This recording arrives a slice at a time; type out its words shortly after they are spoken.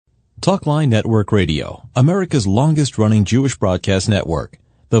Talkline Network Radio, America's longest-running Jewish broadcast network,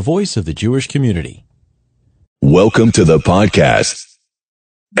 the voice of the Jewish community. Welcome to the podcast.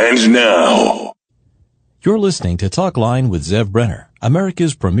 And now, you're listening to Talkline with Zev Brenner,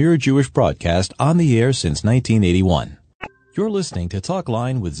 America's premier Jewish broadcast on the air since 1981. You're listening to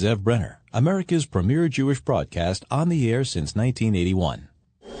Talkline with Zev Brenner, America's premier Jewish broadcast on the air since 1981.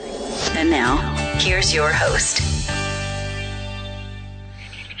 And now, here's your host.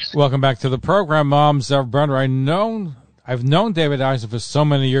 Welcome back to the program. I'm Zev Brenner. I've known David Eisen for so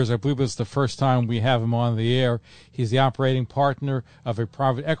many years. I believe it's the first time we have him on the air. He's the operating partner of a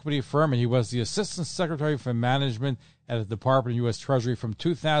private equity firm, and he was the Assistant Secretary for Management at the Department of U.S. Treasury from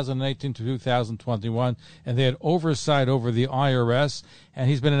 2018 to 2021, and they had oversight over the IRS, and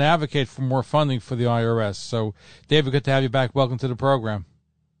he's been an advocate for more funding for the IRS. So, David, good to have you back. Welcome to the program.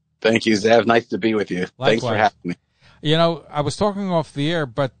 Thank you, Zev. Nice to be with you. Likewise. Thanks for having me. You know, I was talking off the air,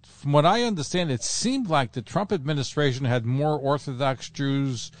 but from what I understand, it seemed like the Trump administration had more Orthodox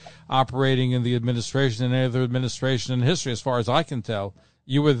Jews operating in the administration than any other administration in history, as far as I can tell.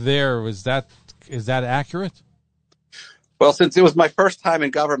 You were there. Is that accurate? Well, since it was my first time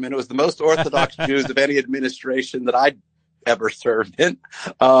in government, it was the most Orthodox Jews of any administration that I'd ever served in.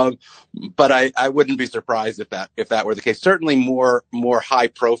 But I wouldn't be surprised if that were the case. Certainly more high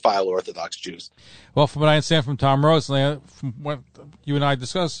profile Orthodox Jews. Well, from what I understand from Tom Rose, from what you and I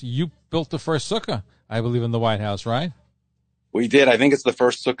discussed, you built the first sukkah, I believe, in the White House, right? We did. I think it's the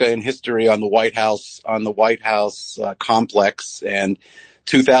first sukkah in history on the White House complex. And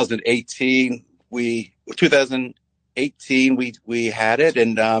 2018 we had it,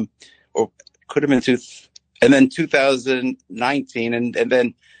 and or could have been and then 2019 and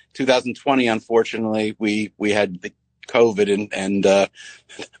then 2020, unfortunately, we had the COVID and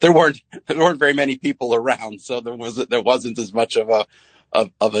there weren't very many people around, so there wasn't as much of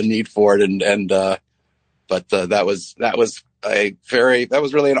a need for it, but that was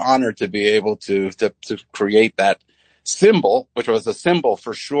really an honor to be able to create that symbol, which was a symbol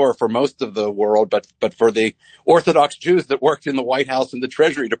for sure for most of the world, but for the Orthodox Jews that worked in the White House and the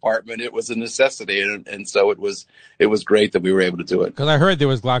Treasury Department, it was a necessity, and so it was great that we were able to do it. Because I heard there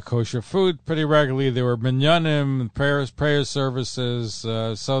was glatt kosher food pretty regularly. There were minyanim, prayer services.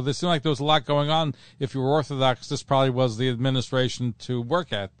 So there seemed like there was a lot going on. If you were Orthodox, this probably was the administration to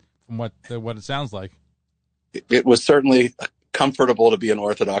work at, from what it sounds like. It was certainly comfortable to be an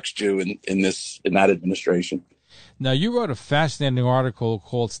Orthodox Jew in that administration. Now, you wrote a fascinating article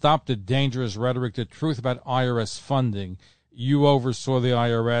called "Stop the Dangerous Rhetoric: The Truth About IRS Funding." You oversaw the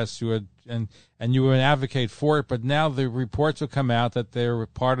IRS, and you were an advocate for it, but now the reports have come out that they're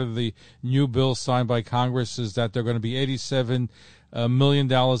part of the new bill signed by Congress is that they're going to be $87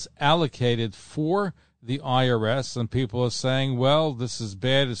 million allocated for the IRS, and people are saying, well, this is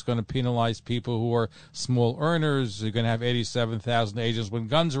bad. It's going to penalize people who are small earners. You're going to have 87,000 agents with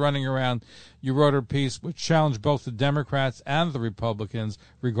guns running around. You wrote a piece which challenged both the Democrats and the Republicans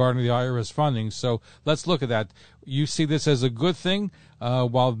regarding the IRS funding. So let's look at that. You see this as a good thing,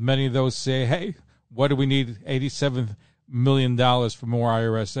 while many of those say, hey, what do we need $87 million for more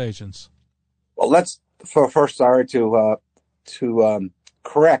IRS agents? Well, let's first sorry to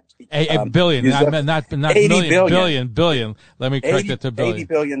correct. A billion, not million, billion. Let me correct it to billion. $80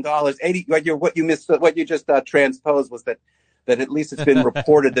 billion. What you just transposed was that at least it's been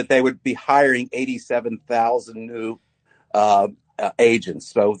reported that they would be hiring 87,000 new agents.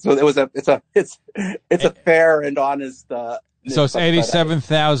 So it's a fair and honest. So it's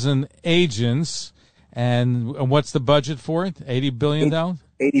 87,000 agents, and what's the budget for it? $80 billion. $80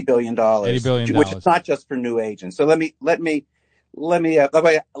 billion. $80 billion, which is not just for new agents. So let me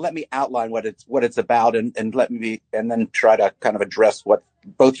outline what it's about, and then try to kind of address what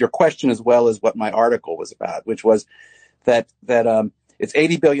both your question as well as what my article was about, which was that it's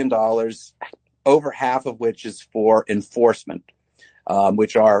 $80 billion, over half of which is for enforcement,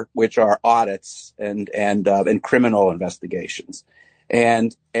 which are audits and criminal investigations,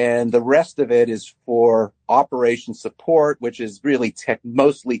 and the rest of it is for operation support, which is really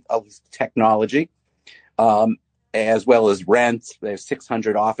mostly technology. As well as rent. They have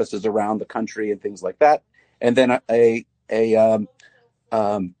 600 offices around the country and things like that. And then a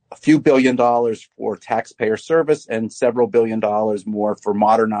few $billion for taxpayer service and several $billion more for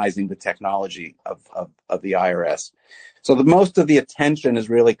modernizing the technology of the IRS. So most of the attention has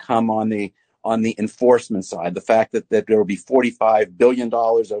really come on the enforcement side, the fact that there will be $45 billion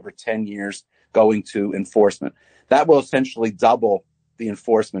over 10 years going to enforcement. That will essentially double the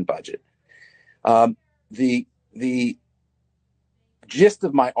enforcement budget. The gist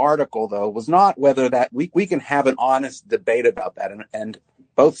of my article, though, was not whether that we can have an honest debate about that. And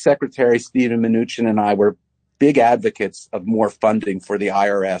both Secretary Stephen Mnuchin and I were big advocates of more funding for the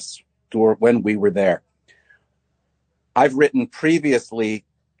IRS when we were there. I've written previously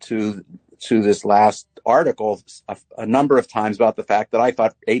to this last article a number of times about the fact that I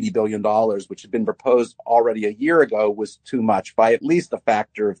thought $80 billion, which had been proposed already a year ago, was too much by at least a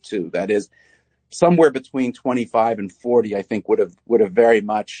factor of two. That is, somewhere between 25 and 40, I think would have very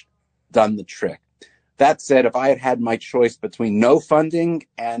much done the trick. That said, if I had had my choice between no funding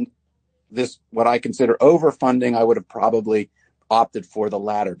and this, what I consider overfunding, I would have probably opted for the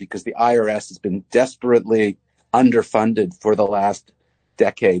latter, because the IRS has been desperately underfunded for the last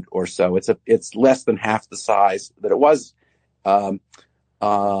decade or so. It's less than half the size that it was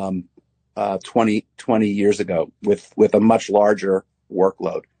 20 years ago, with a much larger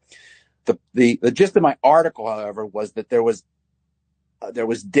workload. The gist of my article, however, was that there was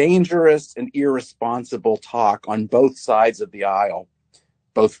dangerous and irresponsible talk on both sides of the aisle,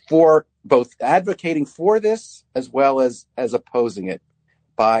 both advocating for this as well as opposing it,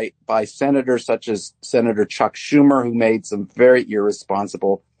 by senators such as Senator Chuck Schumer, who made some very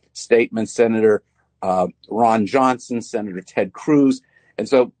irresponsible statements, Senator Ron Johnson, Senator Ted Cruz. And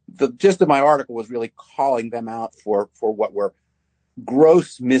so the gist of my article was really calling them out for what were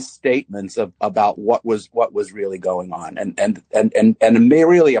gross misstatements about what was really going on, and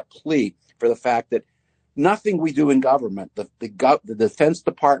really a plea for the fact that nothing we do in government, the Defense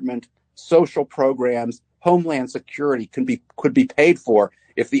Department, social programs, Homeland Security could be paid for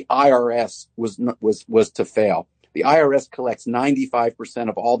if the IRS was to fail. The IRS collects 95%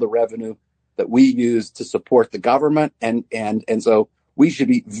 of all the revenue that we use to support the government, and so we should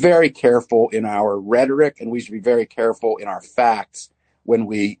be very careful in our rhetoric, and we should be very careful in our facts when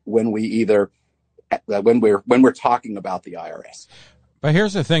we're talking about the IRS. But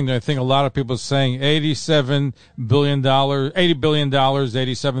here's the thing that I think a lot of people are saying: $80 billion,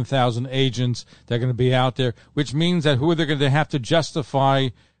 87,000 agents that are going to be out there, which means that who are they going to have to justify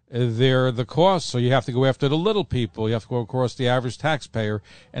the cost? So you have to go after the little people. You have to go across the average taxpayer,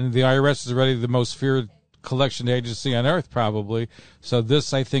 and the IRS is already the most feared collection agency on earth, probably. So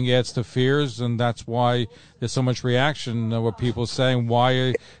this, I think, adds to fears, and that's why there's so much reaction with people saying,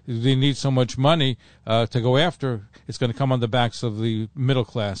 why they need so much money to go after. It's going to come on the backs of the middle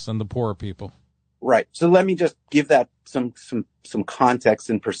class and the poorer people. Right. So let me just give that some context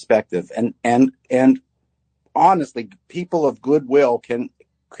and perspective. And honestly, people of goodwill can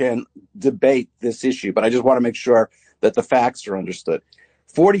debate this issue, but I just want to make sure that the facts are understood.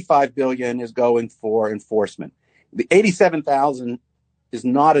 $45 billion is going for enforcement. The 87,000 is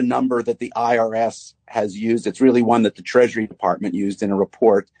not a number that the IRS has used. It's really one that the Treasury Department used in a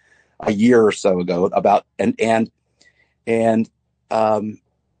report a year or so ago about, and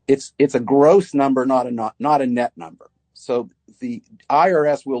it's a gross number, not a net number. So the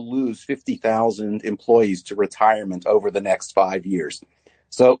IRS will lose 50,000 employees to retirement over the next 5 years.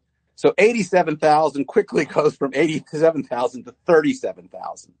 So 87,000 quickly goes from 87,000 to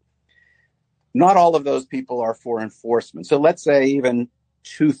 37,000. Not all of those people are for enforcement. So let's say even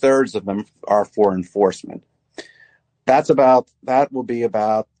 2/3 of them are for enforcement. That will be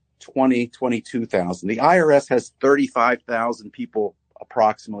about 22,000. The IRS has 35,000 people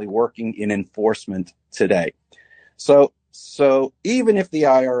approximately working in enforcement today. So even if the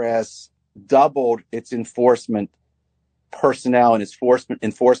IRS doubled its enforcement personnel and its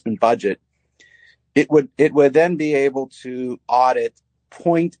enforcement budget, it would then be able to audit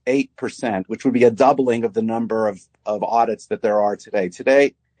 0.8%, which would be a doubling of the number of audits that there are today.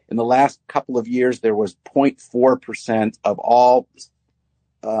 Today, in the last couple of years, there was 0.4% of all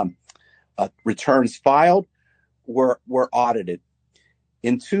returns filed were audited.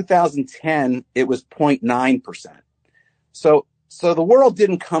 In 2010, it was 0.9%. So the world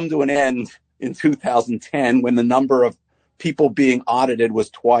didn't come to an end in 2010 when the number of people being audited was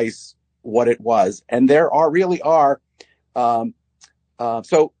twice what it was, and there really are. So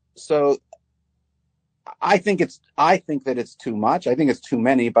I think that it's too much. I think it's too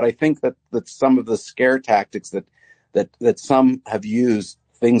many, but I think that some of the scare tactics that some have used,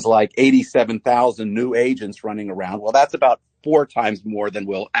 things like 87,000 new agents running around, well, that's about 4 times more than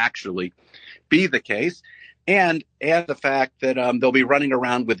will actually be the case. And the fact that they'll be running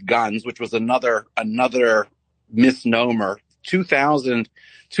around with guns, which was another misnomer. 2,000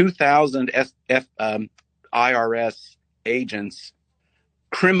 IRS agents,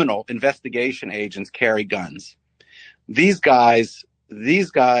 criminal investigation agents, carry guns. These guys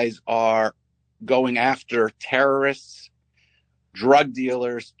are going after terrorists, drug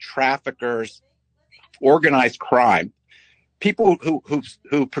dealers, traffickers, organized crime. People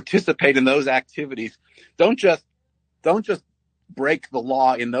who participate in those activities don't just break the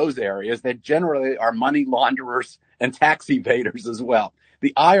law in those areas. They generally are money launderers and tax evaders as well.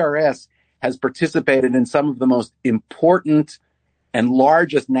 The IRS has participated in some of the most important and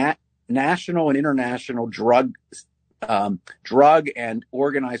largest national and international drug and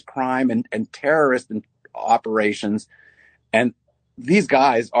organized crime and terrorist operations. And these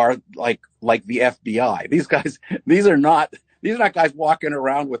guys are like the FBI. These are not guys walking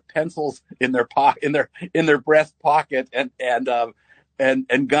around with pencils in their breast pocket and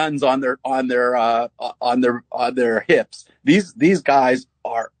guns on their hips. These guys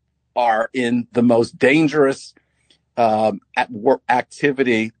are in the most dangerous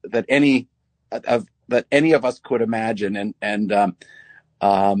activity that any of us could imagine. And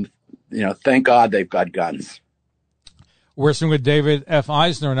thank God they've got guns. We're speaking with David F.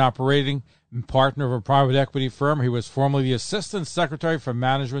 Eisner, an operating partner of a private equity firm. He was formerly the Assistant Secretary for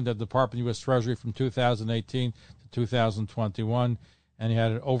Management at the Department of U.S. Treasury from 2018 to 2021, and he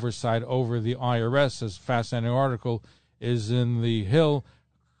had an oversight over the IRS. His fascinating article is in The Hill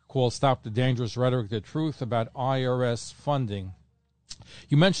called Stop the Dangerous Rhetoric, the Truth About IRS Funding.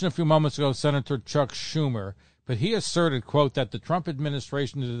 You mentioned a few moments ago Senator Chuck Schumer, but he asserted, quote, that the Trump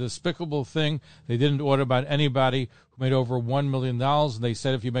administration did a despicable thing. They didn't audit about anybody who made over $1 million, and they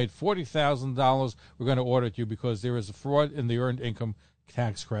said if you made $40,000, we're going to audit you because there is a fraud in the earned income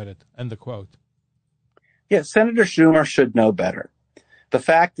tax credit, end of quote. Yeah, Senator Schumer should know better. The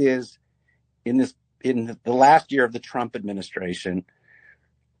fact is, in the last year of the Trump administration,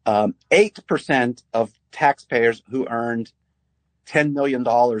 8% of taxpayers who earned $10 million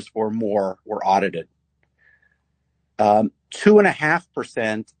or more were audited.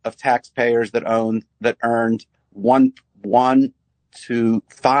 2.5% of taxpayers that earned $1 to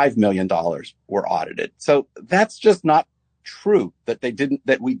 $5 million were audited. So that's just not true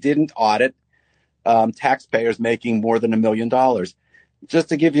that we didn't audit taxpayers making more than $1 million. Just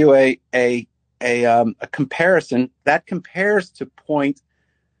to give you a comparison, that compares to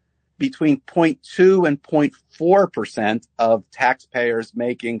between 0.2 and 0.4% of taxpayers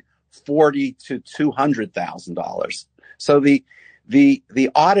making $40,000 to $200,000. So the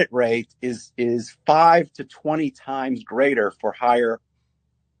audit rate is 5 to 20 times greater for higher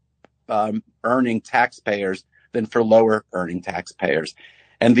earning taxpayers than for lower earning taxpayers.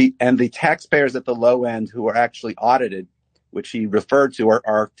 And the taxpayers at the low end who are actually audited, which he referred to,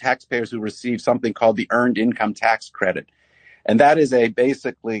 are taxpayers who receive something called the Earned Income Tax Credit. And that is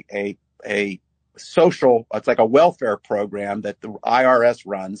basically a social, it's like a welfare program that the IRS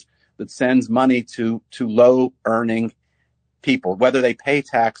runs that sends money to low earning people, whether they pay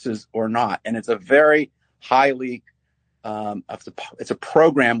taxes or not. And it's a very highly, it's a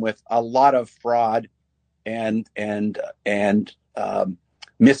program with a lot of fraud and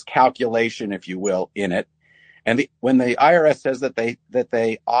miscalculation, if you will, in it. And when the IRS says that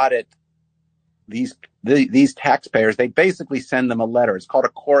they audit these taxpayers, they basically send them a letter. It's called a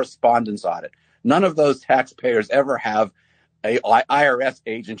correspondence audit. None of those taxpayers ever have a IRS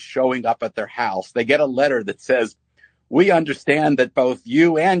agent showing up at their house. They get a letter that says, we understand that both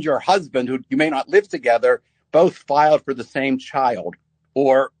you and your husband, who you may not live together, both filed for the same child,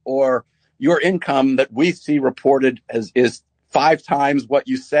 or your income that we see reported is 5 times what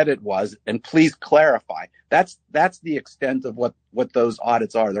you said it was, and please clarify. That's the extent of what those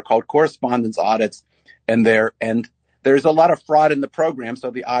audits are. They're called correspondence audits, and there's a lot of fraud in the program. So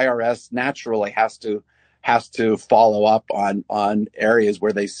the IRS naturally has to follow up on areas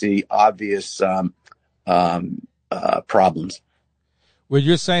where they see obvious problems. Would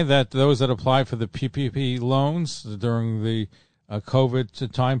you say that those that apply for the PPP loans during the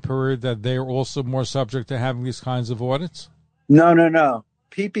COVID time period, that they are also more subject to having these kinds of audits? No.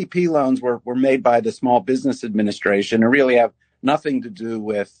 PPP loans were made by the Small Business Administration and really have nothing to do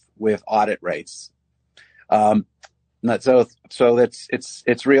with audit rates. So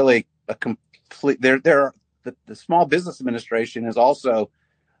it's really a complete. The Small Business Administration is also,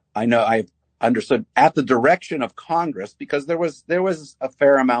 I know I've understood, at the direction of Congress, because there was a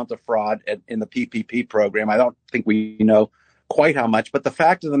fair amount of fraud in the PPP program. I don't think we know quite how much, but the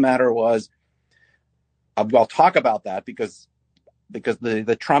fact of the matter was, I'll talk about that because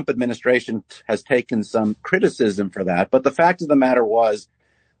the Trump administration has taken some criticism for that. But the fact of the matter was,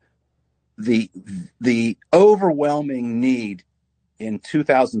 the overwhelming need in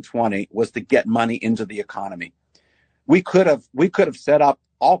 2020 was to get money into the economy. We could have set up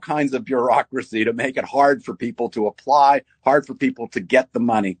all kinds of bureaucracy to make it hard for people to apply, hard for people to get the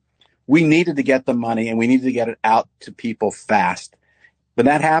money. We needed to get the money, and we needed to get it out to people fast. When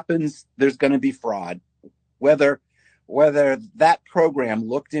that happens, there's going to be fraud. Whether whether that program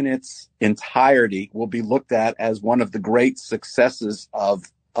looked in its entirety will be looked at as one of the great successes of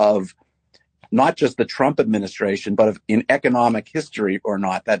not just the Trump administration, but in economic history or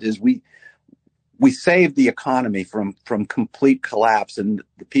not. That is, we saved the economy from complete collapse, and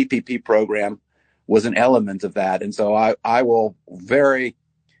the PPP program was an element of that. And so I will very,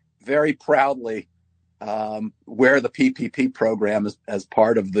 very proudly wear the PPP program as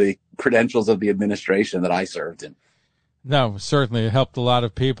part of the credentials of the administration that I served in. No, certainly it helped a lot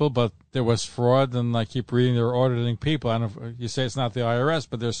of people, but there was fraud, and I keep reading they're auditing people. I don't know if you say it's not the IRS,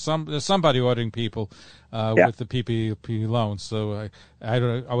 but there's somebody auditing people with the PPP loans. So I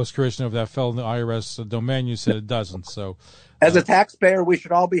was curious to know if that fell in the IRS domain. You said it doesn't. So, as a taxpayer, we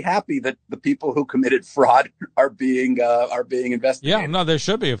should all be happy that the people who committed fraud are being investigated. Yeah, no, they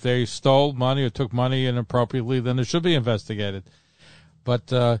should be. If they stole money or took money inappropriately, then it should be investigated.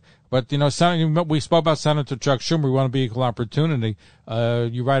 But we spoke about Senator Chuck Schumer. We want to be equal opportunity.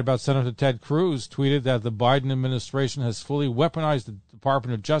 You write about Senator Ted Cruz tweeted that the Biden administration has fully weaponized the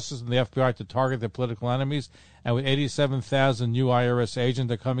Department of Justice and the FBI to target their political enemies. And with 87,000 new IRS agents,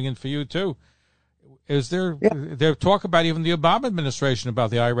 they're coming in for you too. Is there talk about even the Obama administration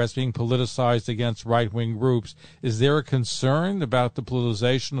about the IRS being politicized against right-wing groups? Is there a concern about the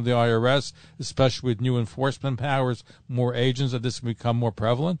politicization of the IRS, especially with new enforcement powers, more agents, that this can become more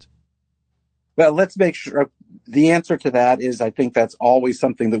prevalent? Well, let's make sure the answer to that is I think that's always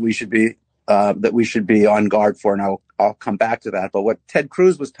something that we should be on guard for, and I'll come back to that. But what Ted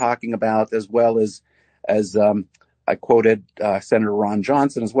Cruz was talking about, as well as I quoted Senator Ron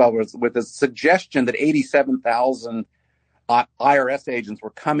Johnson as well, with the suggestion that 87,000 IRS agents were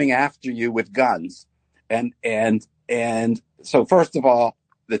coming after you with guns, and so first of all,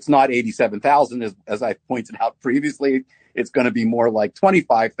 it's not 87,000, as I pointed out previously. It's going to be more like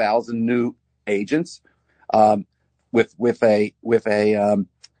 25,000 new agents, with an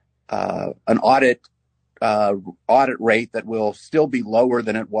audit rate that will still be lower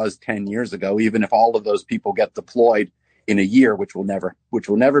than it was 10 years ago, even if all of those people get deployed in a year, which will never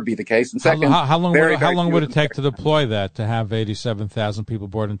be the case. And second, how long would it take to deploy that, to have 87,000 people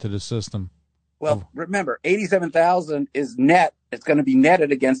brought into the system? Well, remember, 87,000 is net. It's going to be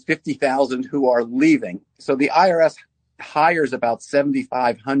netted against 50,000 who are leaving. So the IRS hires about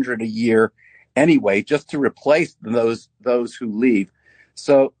 7,500 a year anyway, just to replace those who leave.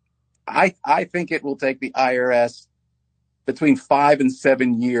 So I think it will take the IRS between 5 and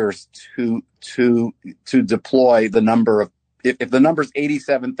 7 years to deploy the number of. If the number is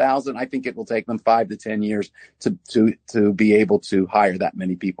 87,000, I think it will take them 5 to 10 years to be able to hire that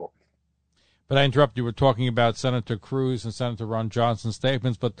many people. But I interrupt you. We're talking about Senator Cruz and Senator Ron Johnson's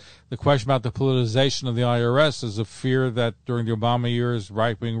statements, but the question about the politicization of the IRS is a fear that during the Obama years,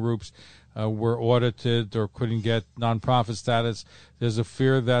 right-wing groups were audited or couldn't get nonprofit status. There's a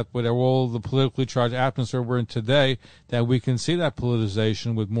fear that with all the politically charged atmosphere we're in today, that we can see that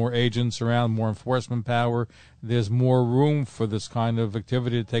politicization with more agents around, more enforcement power. There's more room for this kind of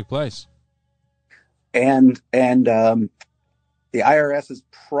activity to take place. And the IRS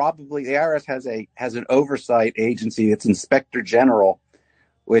has an oversight agency. It's Inspector General,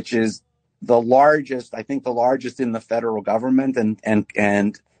 which is the largest in the federal government, and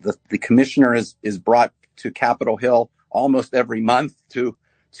the commissioner is brought to Capitol Hill almost every month to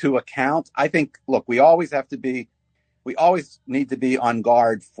account. I think, look, we always need to be on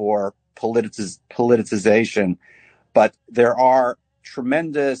guard for politicization, but there are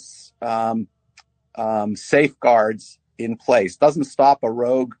tremendous safeguards in place. Doesn't stop a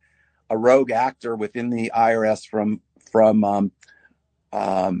rogue actor within the IRS from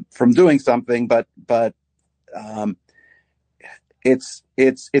doing something, but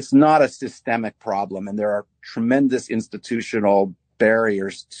it's not a systemic problem, and there are tremendous institutional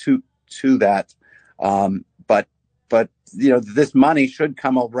barriers to that. But this money should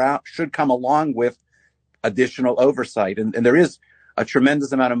come along with additional oversight, and there is a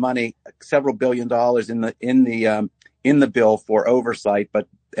tremendous amount of money, several $billion in the bill for oversight, but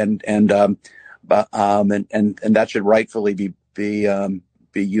that should rightfully be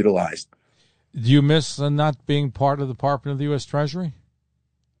utilized. Do you miss not being part of the Department of the U.S. Treasury?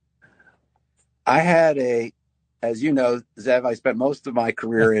 I had as you know, Zev, I spent most of my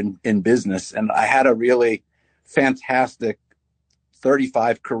career in business, and I had a really fantastic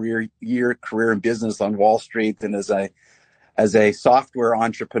 35 career in business on Wall Street and as a software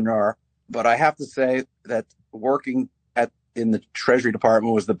entrepreneur. But I have to say that working in the Treasury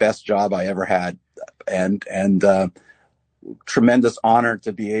Department was the best job I ever had, and tremendous honor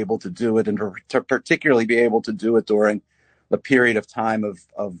to be able to do it, and to particularly be able to do it during the period of time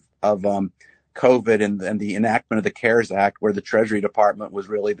of COVID and the enactment of the CARES Act, where the Treasury Department was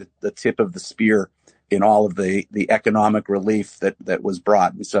really the tip of the spear in all of the economic relief that was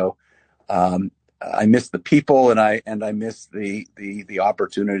brought. And so I miss the people, and I miss the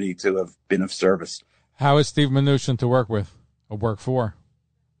opportunity to have been of service. How is Steve Mnuchin to work with or work for?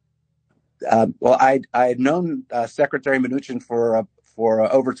 Well, I had known Secretary Mnuchin for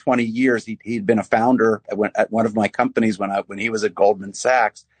over 20 years. He'd been a founder at one of my companies when he was at Goldman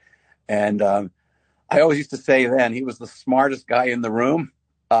Sachs, and I always used to say then he was the smartest guy in the room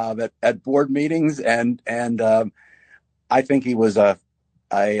at board meetings, and I think he was a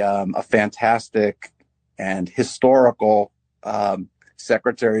fantastic and historical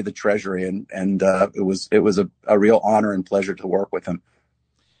Secretary of the Treasury, and it was a real honor and pleasure to work with him.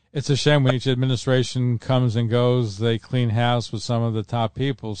 It's a shame when each administration comes and goes, they clean house with some of the top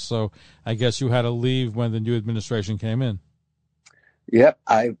people. So I guess you had to leave when the new administration came in. Yep,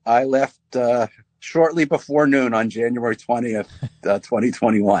 I left shortly before noon on January 20th,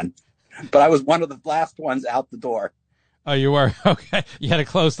 2021. But I was one of the last ones out the door. Oh, you were? Okay. You had to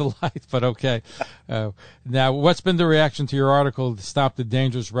close the lights, but okay. Now, what's been the reaction to your article, Stop the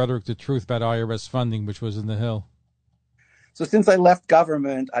Dangerous Rhetoric, the Truth About IRS Funding, which was in The Hill? So since I left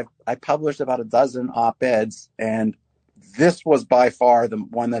government, I published about a dozen op-eds, and this was by far the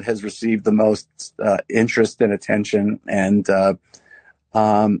one that has received the most interest and attention. And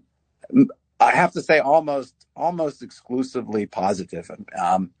I have to say almost exclusively positive.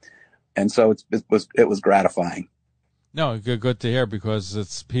 And so it was gratifying. No, good to hear, because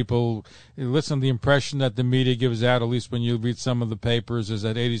it's people listen. The impression that the media gives out, at least when you read some of the papers, is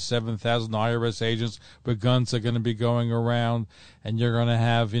that 87,000 IRS agents with guns are going to be going around, and you're going to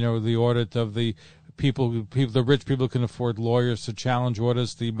have, the audit of the people. The rich people can afford lawyers to challenge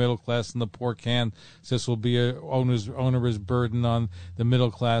audits. The middle class and the poor can't. So this will be a onerous burden on the middle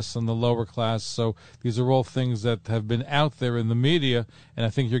class and the lower class. So these are all things that have been out there in the media, and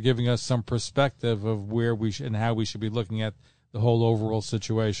I think you're giving us some perspective of where we and how we should be looking at the whole overall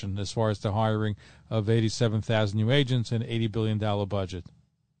situation as far as the hiring of 87,000 new agents and $80 billion budget.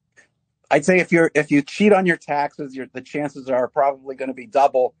 I'd say if you cheat on your taxes, the chances are probably going to be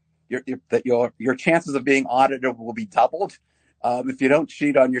double. Your chances of being audited will be doubled. If you don't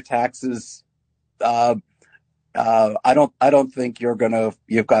cheat on your taxes, I don't think you've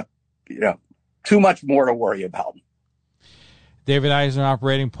got too much more to worry about. David Eisner,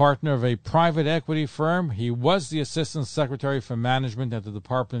 operating partner of a private equity firm. He was the Assistant Secretary for Management at the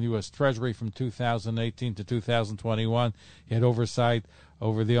Department of U.S. Treasury from 2018 to 2021. He had oversight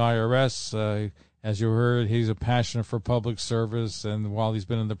over the IRS. As you heard, he's a passionate for public service, and while he's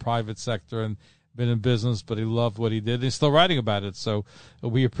been in the private sector and been in business, but he loved what he did. He's still writing about it, so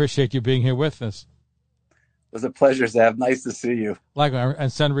we appreciate you being here with us. It was a pleasure, Zev. Nice to see you. Likewise,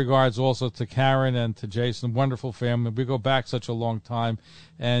 and send regards also to Karen and to Jason. Wonderful family. We go back such a long time,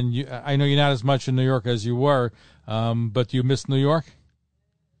 and I know you're not as much in New York as you were, but do you miss New York?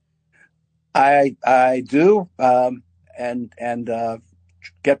 I do, and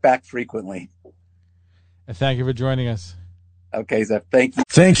get back frequently. And thank you for joining us. Okay, Zev. Thank you.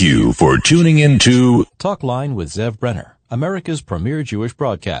 Thank you for tuning in to Talk Line with Zev Brenner, America's premier Jewish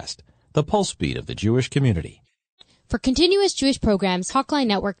broadcast, the pulse beat of the Jewish community. For continuous Jewish programs,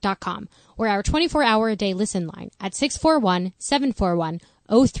 TalkLineNetwork.com, or our 24-hour-a-day listen line at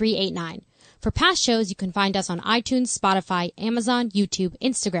 641-741-0389. For past shows, you can find us on iTunes, Spotify, Amazon, YouTube,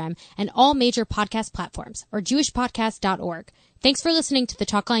 Instagram, and all major podcast platforms, or jewishpodcast.org. Thanks for listening to the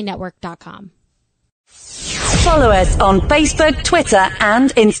TalkLineNetwork.com. Follow us on Facebook, Twitter,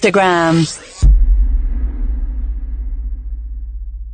 and Instagram.